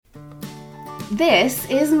This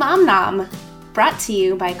is Mom Nom, brought to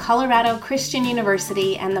you by Colorado Christian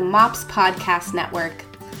University and the MOPS Podcast Network.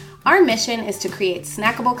 Our mission is to create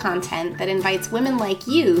snackable content that invites women like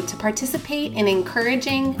you to participate in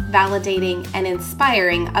encouraging, validating, and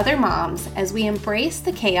inspiring other moms as we embrace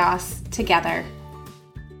the chaos together.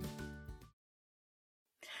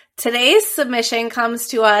 Today's submission comes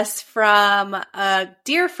to us from a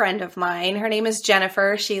dear friend of mine. Her name is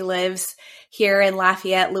Jennifer. She lives here in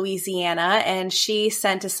Lafayette, Louisiana, and she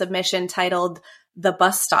sent a submission titled The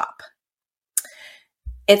Bus Stop.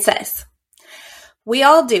 It says, "We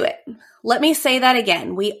all do it. Let me say that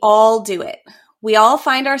again. We all do it. We all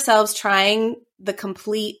find ourselves trying to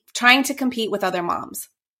compete with other moms.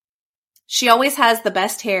 She always has the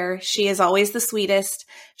best hair. She is always the sweetest.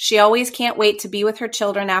 She always can't wait to be with her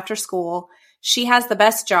children after school. She has the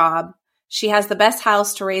best job. She has the best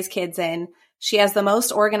house to raise kids in. She has the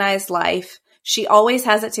most organized life. She always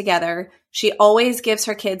has it together. She always gives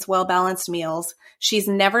her kids well-balanced meals. She's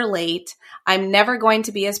never late. I'm never going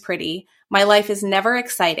to be as pretty. My life is never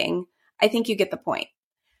exciting." I think you get the point.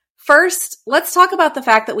 First, let's talk about the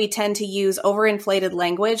fact that we tend to use overinflated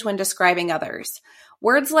language when describing others.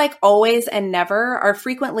 Words like always and never are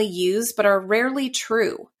frequently used, but are rarely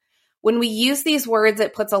true. When we use these words,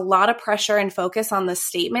 it puts a lot of pressure and focus on the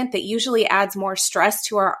statement that usually adds more stress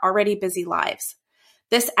to our already busy lives.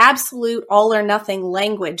 This absolute all or nothing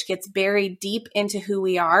language gets buried deep into who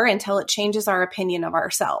we are until it changes our opinion of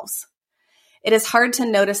ourselves. It is hard to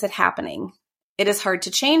notice it happening. It is hard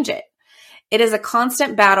to change it. It is a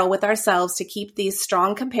constant battle with ourselves to keep these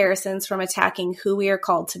strong comparisons from attacking who we are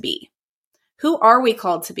called to be. Who are we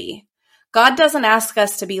called to be? God doesn't ask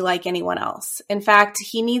us to be like anyone else. In fact,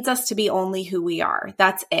 He needs us to be only who we are.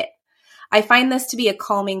 That's it. I find this to be a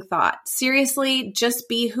calming thought. Seriously, just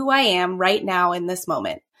be who I am right now in this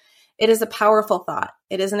moment. It is a powerful thought.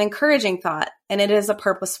 It is an encouraging thought, and it is a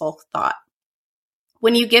purposeful thought.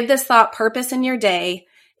 When you give this thought purpose in your day,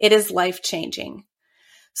 it is life-changing.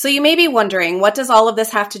 So you may be wondering, what does all of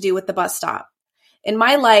this have to do with the bus stop? In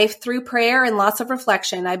my life, through prayer and lots of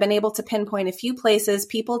reflection, I've been able to pinpoint a few places,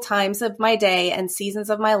 people, times of my day, and seasons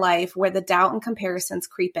of my life where the doubt and comparisons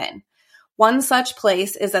creep in. One such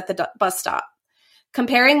place is at the bus stop.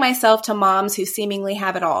 Comparing myself to moms who seemingly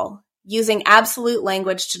have it all, using absolute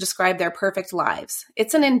language to describe their perfect lives.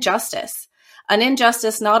 It's an injustice. An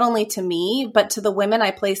injustice not only to me, but to the women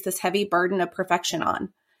I place this heavy burden of perfection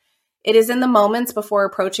on. It is in the moments before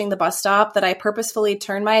approaching the bus stop that I purposefully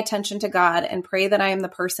turn my attention to God and pray that I am the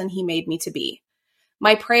person He made me to be.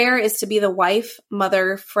 My prayer is to be the wife,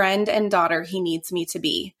 mother, friend, and daughter He needs me to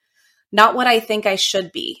be, not what I think I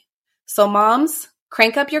should be. So moms,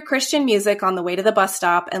 crank up your Christian music on the way to the bus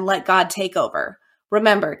stop and let God take over.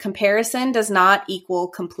 Remember, comparison does not equal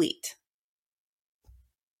complete.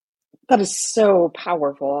 That is so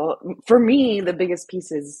powerful. For me, the biggest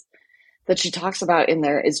pieces that she talks about in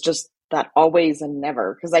there is just that always and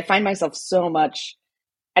never, because I find myself so much,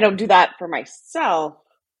 I don't do that for myself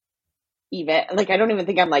even. Like, I don't even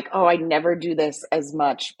think I'm like, oh, I never do this as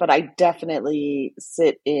much, but I definitely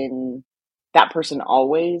sit in that person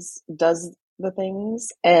always does the things.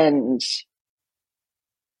 And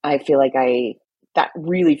I feel like that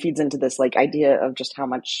really feeds into this like idea of just how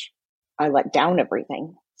much I let down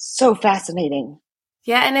everything. So fascinating.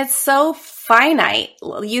 Yeah, and it's so finite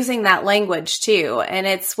using that language too. And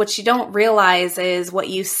it's what you don't realize is what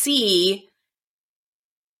you see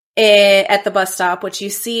at the bus stop, what you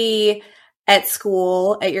see at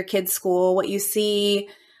school, at your kid's school, what you see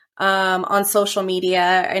on social media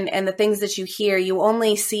and the things that you hear. You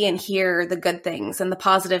only see and hear the good things and the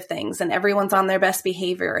positive things, and everyone's on their best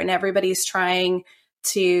behavior and everybody's trying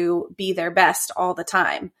to be their best all the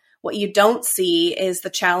time. What you don't see is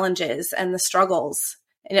the challenges and the struggles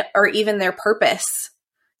or even their purpose.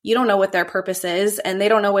 You don't know what their purpose is, and they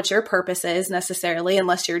don't know what your purpose is necessarily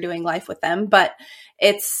unless you're doing life with them. But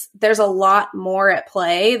there's a lot more at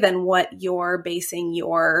play than what you're basing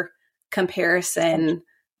your comparison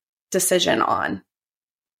decision on.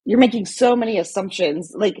 You're making so many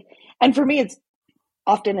assumptions. And for me, it's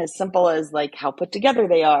often as simple as like how put together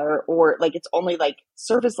they are, or like it's only like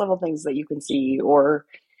surface level things that you can see, or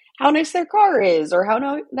how nice their car is, or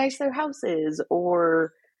how nice their house is,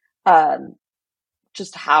 or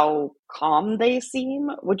just how calm they seem,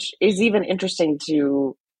 which is even interesting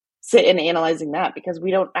to sit in analyzing that, because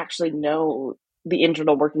we don't actually know the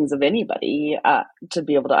internal workings of anybody to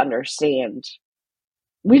be able to understand.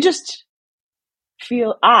 I just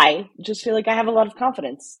feel like I have a lot of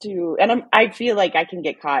confidence too, and I feel like I can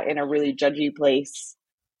get caught in a really judgy place,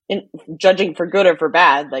 in judging for good or for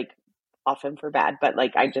bad, like often for bad, but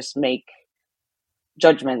like I just make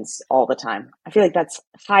judgments all the time. I feel like that's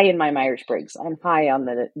high in my Myers-Briggs. I'm high on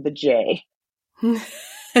the J.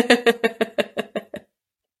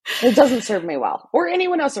 It doesn't serve me well, or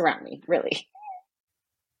anyone else around me, really.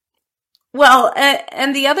 Well,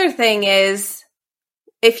 and the other thing is,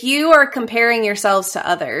 if you are comparing yourselves to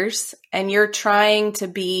others and you're trying to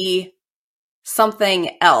be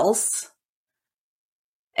something else,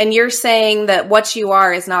 and you're saying that what you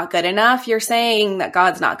are is not good enough, you're saying that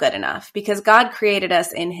God's not good enough, because God created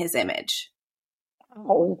us in his image.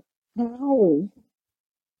 Oh, no.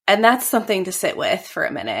 And that's something to sit with for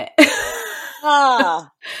a minute.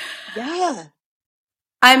 Yeah.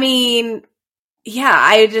 I mean, yeah,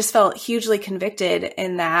 I just felt hugely convicted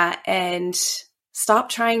in that, and stop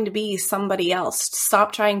trying to be somebody else.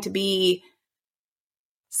 Stop trying to be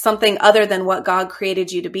something other than what God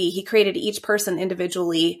created you to be. He created each person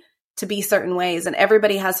individually to be certain ways, and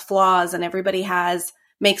everybody has flaws and everybody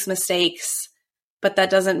makes mistakes, but that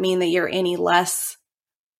doesn't mean that you're any less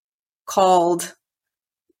called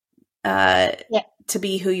to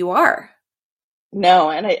be who you are. No,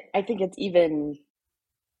 and I think it's even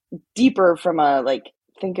deeper from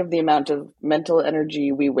think of the amount of mental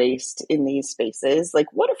energy we waste in these spaces. Like,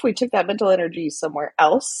 what if we took that mental energy somewhere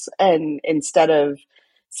else, and instead of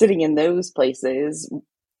sitting in those places,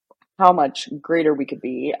 how much greater we could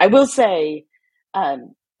be? I will say, a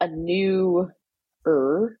new,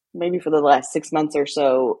 maybe for the last 6 months or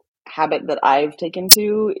so, habit that I've taken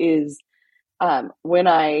to is when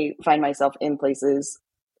I find myself in places,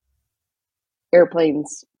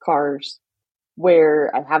 airplanes, cars, where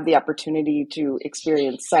I have the opportunity to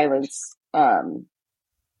experience silence,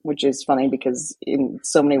 which is funny because in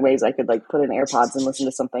so many ways I could put in AirPods and listen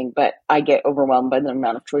to something, but I get overwhelmed by the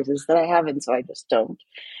amount of choices that I have, and so I just don't,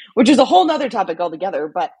 which is a whole nother topic altogether.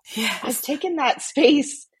 But yes. I've taken that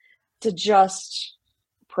space to just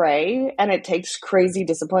pray, and it takes crazy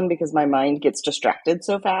discipline because my mind gets distracted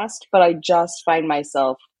so fast, but I just find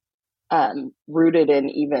myself rooted in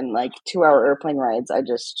even 2-hour airplane rides. I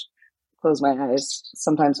just close my eyes,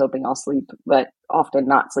 sometimes hoping I'll sleep, but often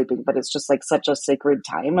not sleeping. But it's just such a sacred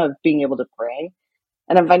time of being able to pray.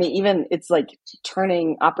 And I'm finding even it's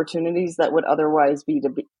turning opportunities that would otherwise be to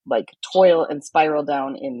be toil and spiral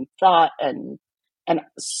down in thought and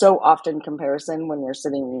so often comparison when you're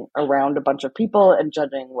sitting around a bunch of people and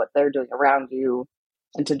judging what they're doing around you,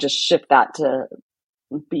 and to just shift that to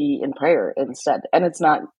be in prayer instead. And it's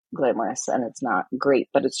not glamorous and it's not great,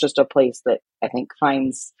 but it's just a place that I think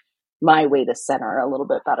finds my way to center a little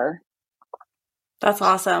bit better. That's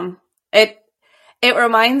awesome. It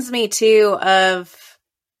reminds me too of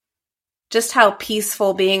just how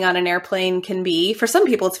peaceful being on an airplane can be. For some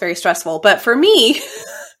people, it's very stressful, but for me,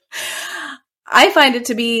 I find it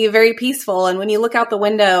to be very peaceful. And when you look out the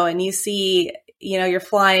window and you see, you're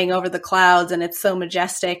flying over the clouds, and it's so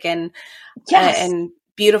majestic and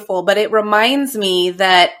beautiful, but it reminds me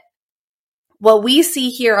that what we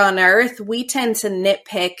see here on Earth, we tend to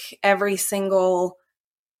nitpick every single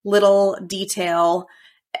little detail.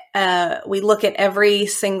 We look at every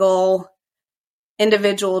single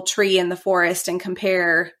individual tree in the forest and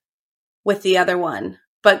compare with the other one.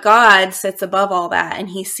 But God sits above all that, and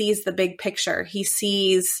he sees the big picture. He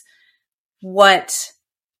sees what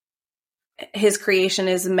his creation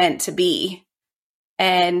is meant to be.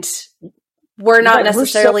 And we're not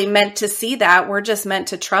necessarily meant to see that. We're just meant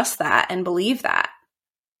to trust that and believe that.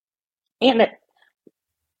 And it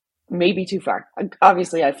may be too far.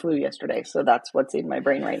 Obviously, I flew yesterday, so that's what's in my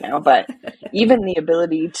brain right now. But even the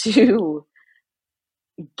ability to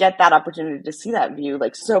get that opportunity to see that view,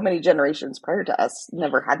 so many generations prior to us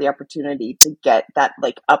never had the opportunity to get that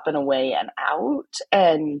up and away and out.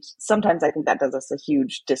 And sometimes I think that does us a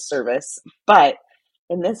huge disservice. But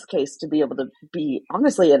in this case, to be able to be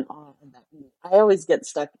honestly in awe of that, I always get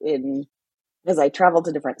stuck in, as I travel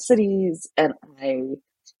to different cities and I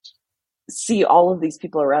see all of these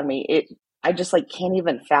people around me, I just can't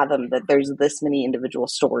even fathom that there's this many individual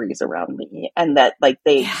stories around me, and that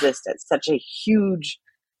they exist at such a huge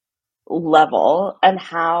level, and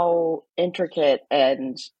how intricate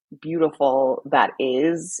and beautiful that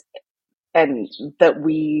is, and that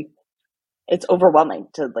it's overwhelming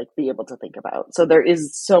to be able to think about. So there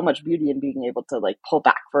is so much beauty in being able to pull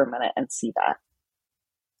back for a minute and see that.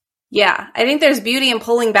 Yeah, I think there's beauty in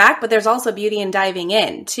pulling back, but there's also beauty in diving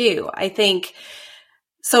in too. I think,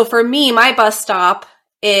 so for me, my bus stop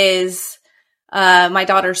is my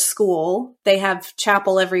daughter's school. They have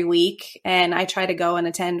chapel every week, and I try to go and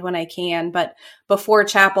attend when I can. But before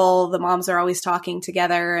chapel, the moms are always talking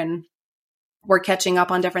together, and we're catching up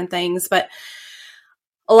on different things. But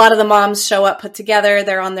a lot of the moms show up put together.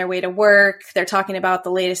 They're on their way to work. They're talking about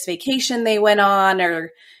the latest vacation they went on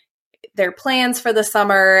or their plans for the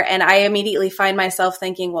summer. And I immediately find myself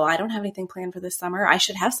thinking, well, I don't have anything planned for this summer. I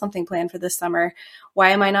should have something planned for this summer.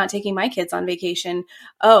 Why am I not taking my kids on vacation?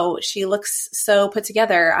 Oh, she looks so put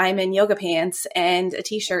together. I'm in yoga pants and a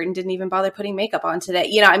t-shirt and didn't even bother putting makeup on today.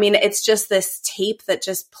 I mean, it's just this tape that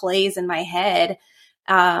just plays in my head.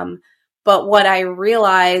 But what I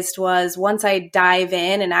realized was once I dive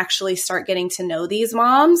in and actually start getting to know these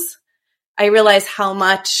moms, I realize how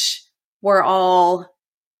much we're all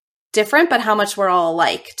different, but how much we're all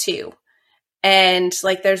alike too. And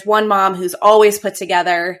like, there's one mom who's always put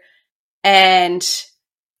together and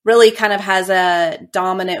really kind of has a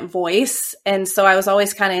dominant voice. And so I was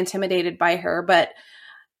always kind of intimidated by her,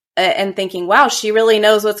 and thinking, wow, she really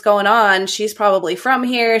knows what's going on. She's probably from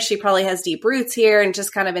here. She probably has deep roots here, and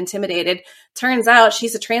just kind of intimidated. Turns out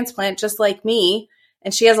she's a transplant just like me.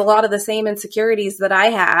 And she has a lot of the same insecurities that I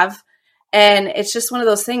have. And it's just one of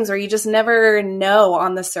those things where you just never know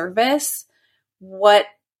on the surface what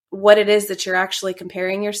it is that you're actually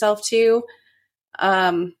comparing yourself to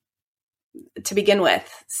begin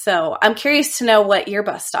with. So I'm curious to know what your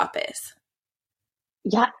bus stop is.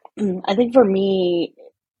 Yeah, I think for me,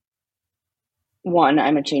 one,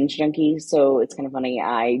 I'm a change junkie, so it's kind of funny.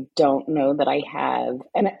 I don't know that I have,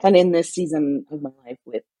 and in this season of my life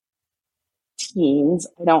with teens,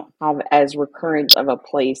 I don't have as recurrent of a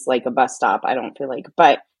place like a bus stop, I don't feel like.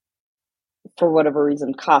 But for whatever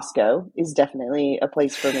reason, Costco is definitely a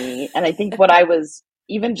place for me. And I think what I was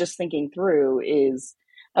even just thinking through is,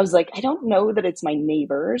 I was like, I don't know that it's my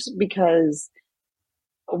neighbors, because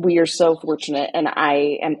we are so fortunate and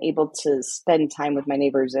I am able to spend time with my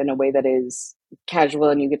neighbors in a way that is casual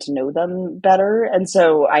and you get to know them better. And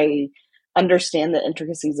so I understand the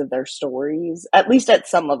intricacies of their stories, at least at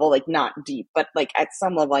some level, like not deep, but like at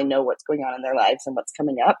some level, I know what's going on in their lives and what's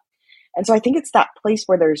coming up. And so I think it's that place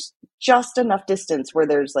where there's just enough distance where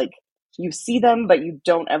there's like, you see them, but you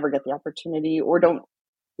don't ever get the opportunity or don't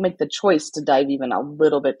make the choice to dive even a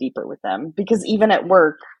little bit deeper with them. Because even at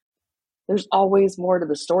work, there's always more to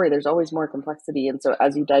the story. There's always more complexity. And so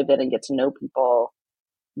as you dive in and get to know people,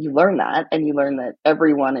 you learn that, and you learn that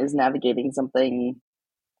everyone is navigating something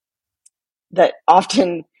that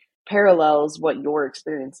often parallels what you're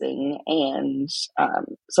experiencing. And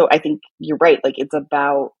so I think you're right. Like, it's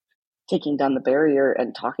about taking down the barrier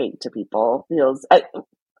and talking to people.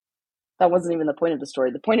 That wasn't even the point of the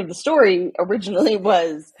story. The point of the story originally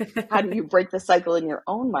was, how do you break the cycle in your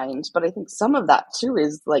own mind? But I think some of that too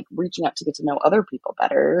is like reaching out to get to know other people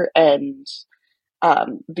better, and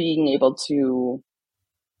being able to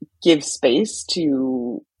give space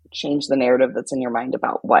to change the narrative that's in your mind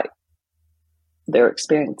about what they're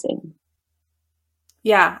experiencing.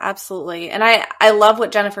 Yeah, absolutely. And I love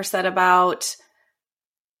what Jennifer said about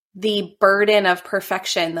the burden of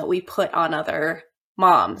perfection that we put on other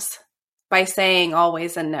moms by saying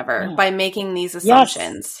always and never, by making these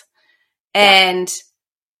assumptions. Yes.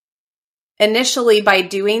 And initially by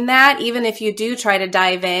doing that, even if you do try to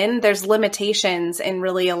dive in, there's limitations in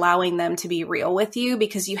really allowing them to be real with you,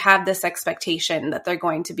 because you have this expectation that they're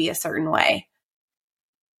going to be a certain way.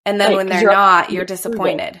 And then when they're not, you're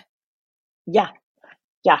disappointed. Yeah.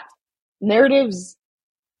 Yeah. Narratives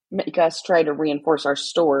make us try to reinforce our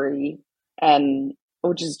story, and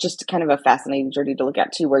which is just kind of a fascinating journey to look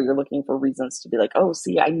at too, where you're looking for reasons to be like, oh,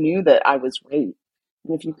 see, I knew that I was right.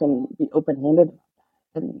 And if you can be open-handed about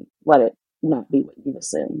that and let it not be what you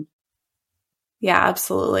assume. Yeah,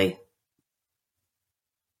 absolutely.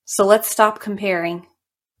 So let's stop comparing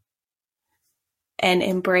and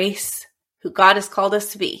embrace who God has called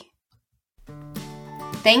us to be.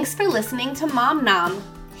 Thanks for listening to Mom Nom.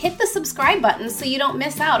 Hit the subscribe button so you don't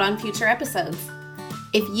miss out on future episodes.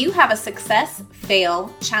 If you have a success,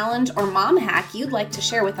 fail, challenge, or mom hack you'd like to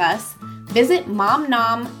share with us, visit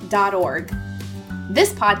momnom.org.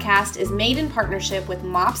 This podcast is made in partnership with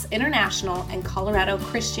MOPS International and Colorado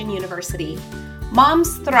Christian University.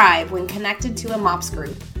 Moms thrive when connected to a MOPS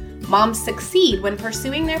group. Moms succeed when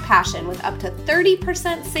pursuing their passion with up to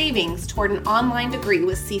 30% savings toward an online degree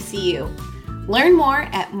with CCU. Learn more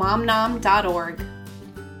at momnom.org.